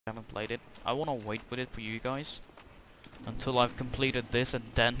haven't played it. I wanna wait with it for you guys until I've completed this and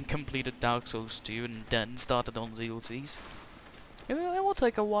then completed Dark Souls 2 and then started on the DLCs. It will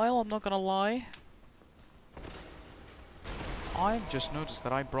take a while, I'm not gonna lie. I just noticed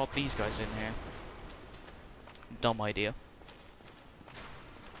that I brought these guys in here. Dumb idea.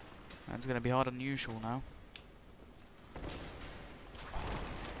 It's gonna be harder than usual now.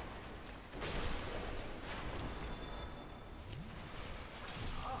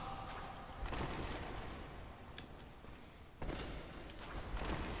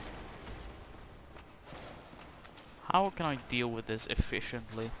 How can I deal with this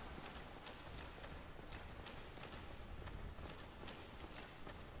efficiently?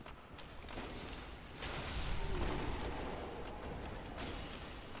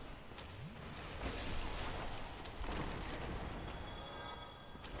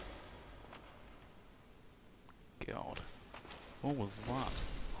 God. What was that?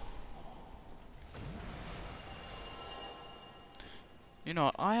 You know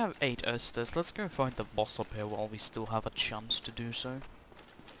what, I have 8 Estes. Let's go find the boss up here while we still have a chance to do so.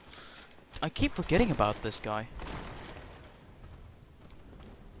 I keep forgetting about this guy.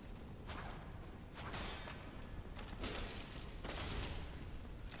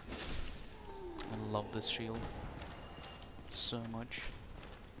 I love this shield so much.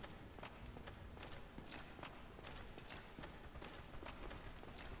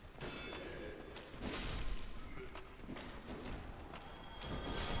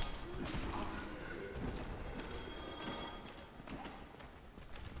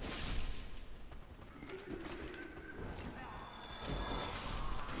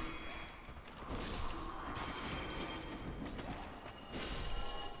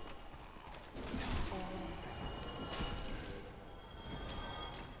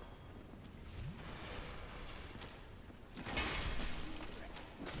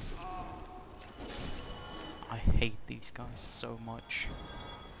 I hate these guys so much.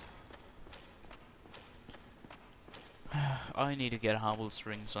 I need to get a Harvest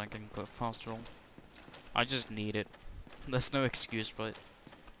Ring so I can go faster on. I just need it. There's no excuse for it.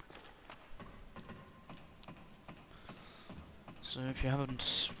 So if you haven't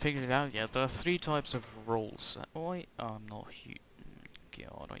figured it out yet, there are 3 types of rolls. Why? I'm not huge.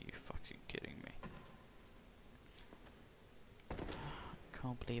 God, are you fucking kidding me?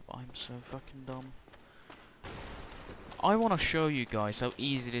 Can't believe I'm so fucking dumb. I want to show you guys how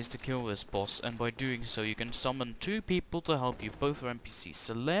easy it is to kill this boss, and by doing so you can summon 2 people to help you. Both are NPCs,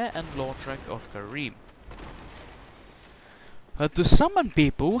 Solaire and Lautrec of Carim. But to summon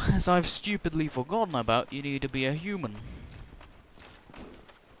people, as I've stupidly forgotten about, you need to be a human.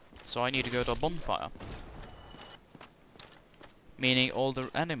 So I need to go to a bonfire. Meaning all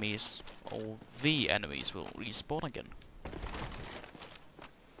the enemies, will respawn again.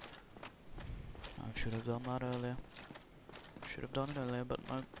 I should have done that earlier. Should have done it earlier, but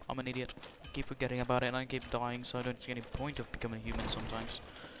no, I'm an idiot. I keep forgetting about it and I keep dying, so I don't see any point of becoming a human sometimes.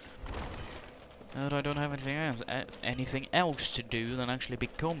 And I don't have anything else to do than actually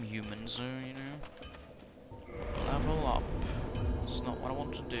become human, so, you know, level up. It's not what I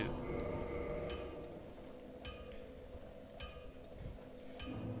want to do.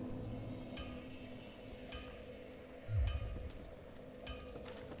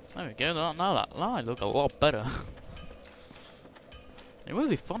 There we go, now I look a lot better. It will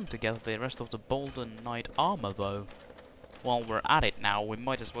be fun to get the rest of the Bolden Knight armor though. While we're at it now, we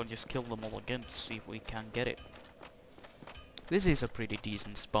might as well just kill them all again to see if we can get it. This is a pretty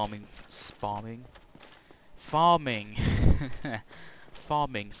decent farming spot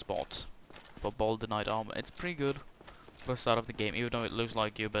for Bolden Knight armor. It's pretty good for the start of the game, even though it looks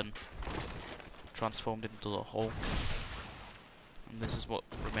like you've been transformed into a hole. And this is what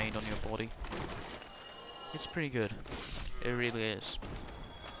remained on your body. It's pretty good. It really is.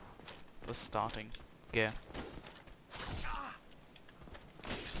 The starting gear.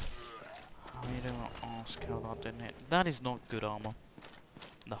 I don't ask how that didn't hit. That is not good armor.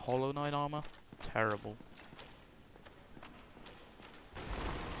 The Hollow Knight armor? Terrible.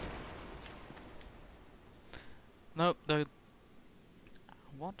 Nope, no.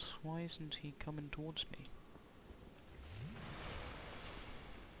 What? Why isn't he coming towards me?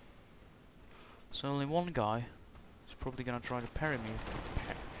 So only one guy is probably gonna try to parry me.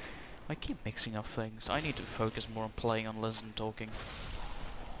 I keep mixing up things. I need to focus more on playing and less than talking.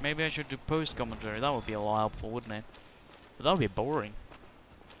 Maybe I should do post commentary. That would be a lot helpful, wouldn't it? But that would be boring.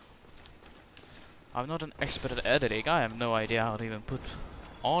 I'm not an expert at editing. I have no idea how to even put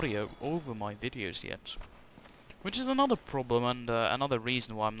audio over my videos yet. Which is another problem and another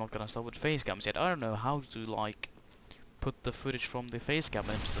reason why I'm not gonna start with face cams yet. I don't know how to, like, put the footage from the face cam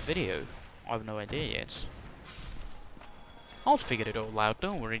into the video. I have no idea yet. I'll figure it all out,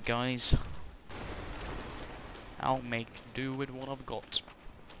 don't worry guys. I'll make do with what I've got.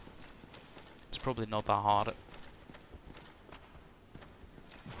 It's probably not that hard.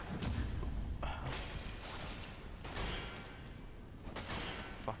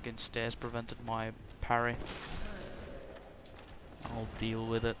 Fucking stairs prevented my parry. I'll deal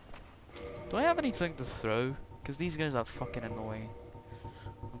with it. Do I have anything to throw? Because these guys are fucking annoying.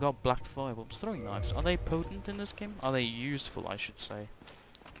 I've got black firebombs. Throwing knives. Are they potent in this game? Are they useful, I should say?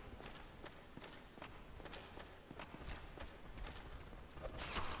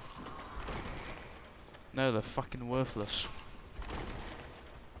 No, they're fucking worthless.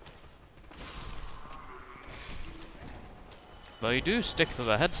 Though you do stick to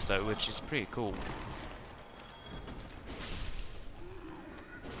the heads though, which is pretty cool.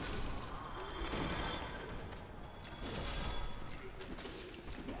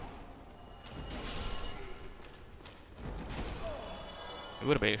 It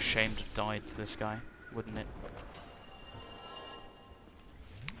would be a shame to die to this guy, wouldn't it?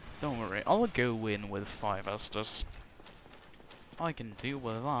 Don't worry, I'll go in with 5 Estus. I can deal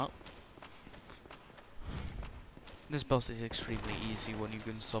with that. This boss is extremely easy when you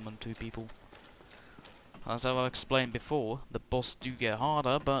can summon 2 people. As I've explained before, the boss do get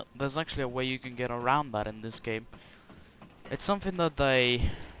harder, but there's actually a way you can get around that in this game. It's something that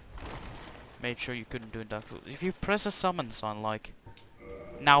they made sure you couldn't do in Dark Souls. If you press a summon sign like,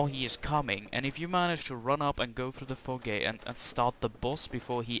 now he is coming, and if you manage to run up and go through the fog gate and start the boss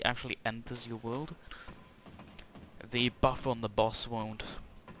before he actually enters your world, the buff on the boss won't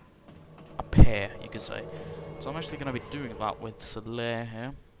appear, you could say. So I'm actually going to be doing that with Solaire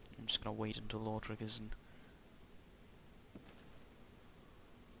here. I'm just going to wait until Lautrec is in.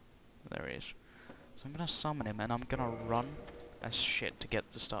 There he is. So I'm going to summon him and I'm going to run as shit to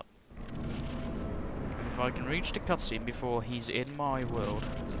get the start. If I can reach the cutscene before he's in my world.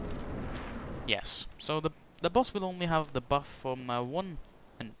 Yes. So the boss will only have the buff from one.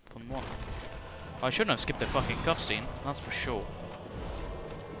 I shouldn't have skipped the fucking cutscene, that's for sure.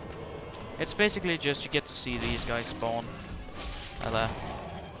 It's basically just you get to see these guys spawn,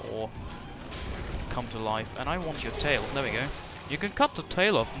 or come to life, and I want your tail. There we go. You can cut the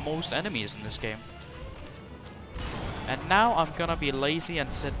tail off most enemies in this game. And now I'm gonna be lazy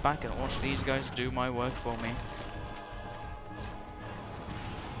and sit back and watch these guys do my work for me.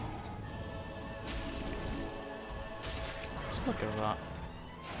 Just look at that.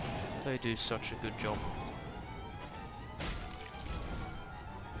 They do such a good job.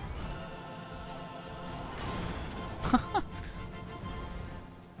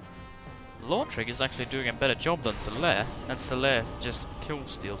 Lautrec is actually doing a better job than Solaire, and Solaire just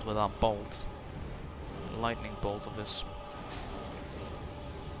kill-steals with that bolt. The lightning bolt of his.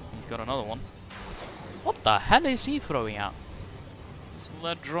 He's got another one. What the hell is he throwing out?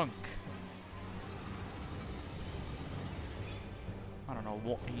 Solaire drunk. I don't know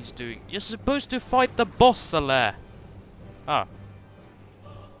what he's doing. You're supposed to fight the boss, Solaire! Ah.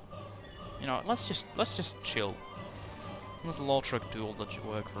 You know, let's just chill. Let's Lautrec do all the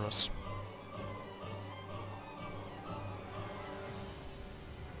work for us.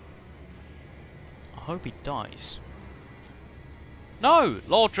 I hope he dies. No!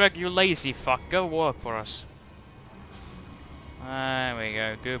 Lautrec, you lazy fuck, go work for us. There we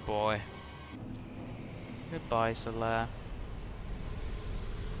go, good boy. Goodbye, Solaire.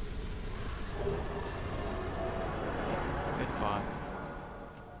 Goodbye.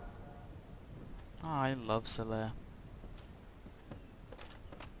 I love Solaire.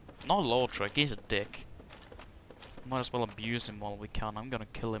 Not Lautrec, he's a dick. Might as well abuse him while we can. I'm gonna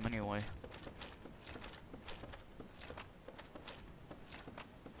kill him anyway.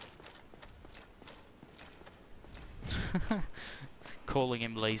 Calling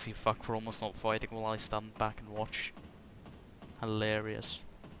him lazy fuck for almost not fighting while I stand back and watch. Hilarious.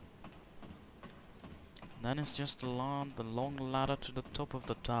 Then it's just the long ladder to the top of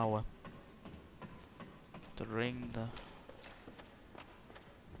the tower. To ring the...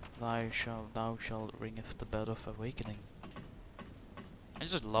 Thou shalt ringeth the bell of awakening. I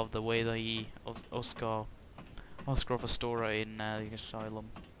just love the way that Oscar of Astora in the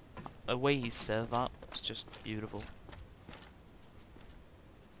Asylum. The way he said that, it's just beautiful.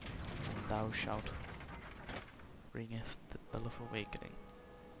 Thou shalt ringeth the bell of awakening.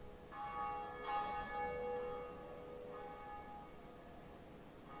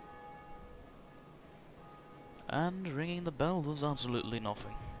 And ringing the bell does absolutely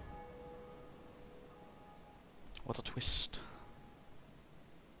nothing. What a twist.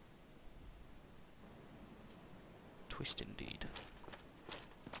 twist indeed.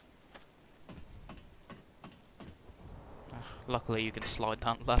 Luckily you can slide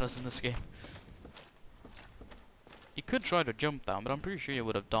down ladders in this game. You could try to jump down, but I'm pretty sure you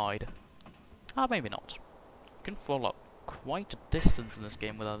would have died. Ah, maybe not. You can fall up quite a distance in this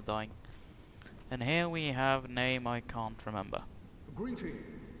game without dying. And here we have a name I can't remember.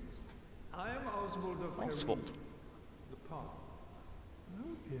 Greetings. I am Oswald of Oswald. Carew, the Palm.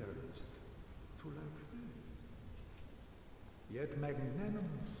 No appearance to lack faith. Yet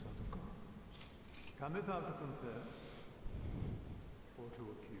magnanimous are the gods. Cometh out to confess, or to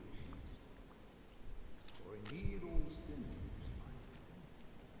accuse. For indeed all sins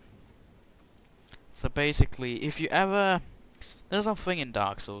So basically, if you ever... There's a thing in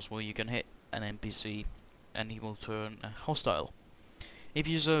Dark Souls where you can hit an NPC and he will turn hostile. If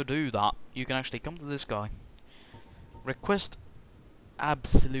you so do that, you can actually come to this guy, request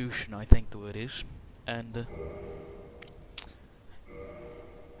absolution, I think the word is, and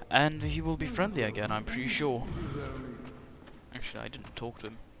he will be friendly again, I'm pretty sure. Actually, I didn't talk to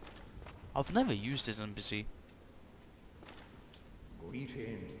him. I've never used his NPC.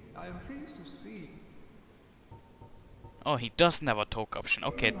 greeting. I am pleased to see. Oh, he doesn't have a talk option.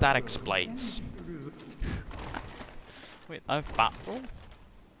 Okay, that explains. Wait, I fat roll?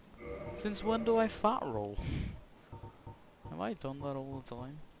 Since when do I fat roll? Have I done that all the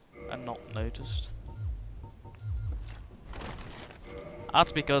time and not noticed?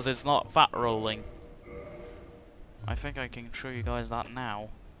 That's because it's not fat rolling. I think I can show you guys that now.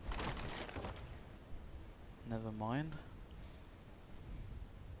 Never mind.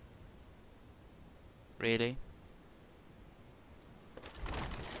 Really?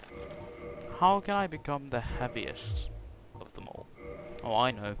 How can I become the heaviest of them all? Oh,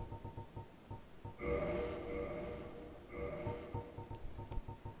 I know.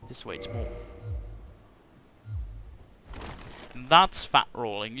 This weights more. That's fat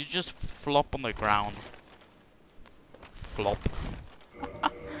rolling. You just flop on the ground. Flop.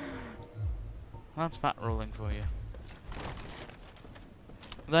 That's fat rolling for you.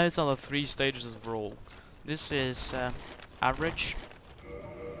 Those are the 3 stages of roll. This is average,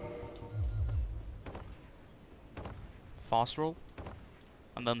 fast roll,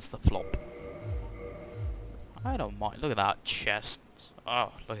 and then it's the flop. I don't mind. Look at that chest.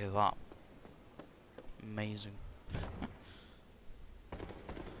 Oh, look at that. Amazing.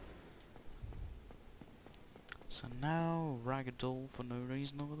 So now ragdoll for no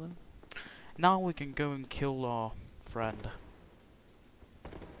reason over there. Now we can go and kill our friend.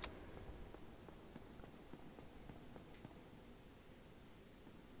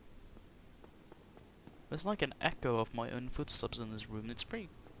 There's like an echo of my own footsteps in this room. It's pretty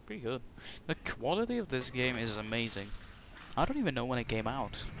good. The quality of this game is amazing. I don't even know when it came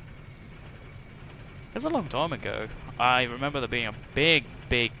out. It's a long time ago. I remember there being a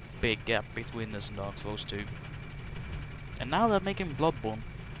big gap between this and Dark Souls 2. And now they're making Bloodborne.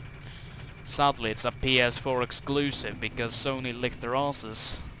 Sadly, it's a PS4 exclusive because Sony licked their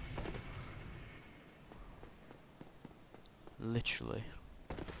asses. Literally.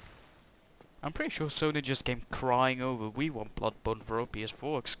 I'm pretty sure Sony just came crying over, we want Bloodborne for a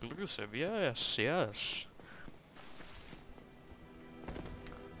PS4 exclusive. Yes, yes.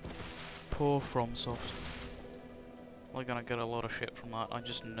 Poor FromSoft. We're gonna get a lot of shit from that, I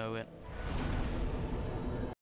just know it.